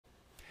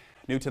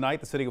New tonight,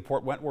 the city of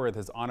Port Wentworth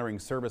is honoring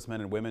servicemen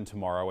and women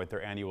tomorrow at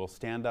their annual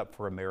Stand Up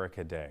for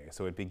America Day.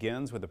 So it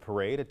begins with a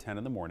parade at 10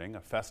 in the morning.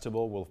 A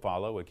festival will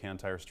follow at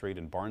Cantyre Street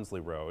and Barnsley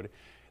Road.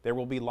 There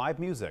will be live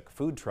music,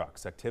 food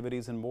trucks,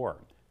 activities, and more.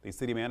 The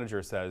city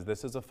manager says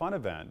this is a fun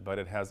event, but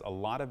it has a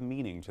lot of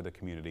meaning to the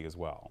community as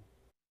well.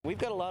 We've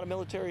got a lot of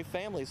military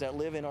families that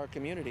live in our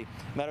community.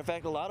 Matter of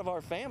fact, a lot of our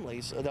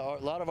families, a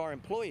lot of our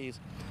employees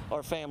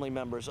are family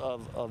members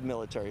of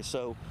military.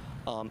 So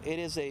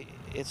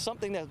it's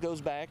something that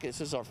goes back.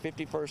 This is our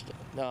 51st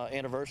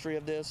anniversary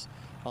of this,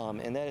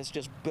 and that is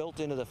just built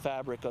into the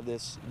fabric of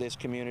this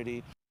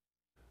community.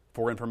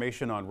 For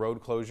information on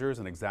road closures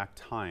and exact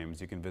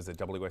times, you can visit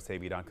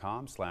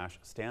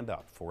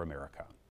wsav.com/standupforamerica.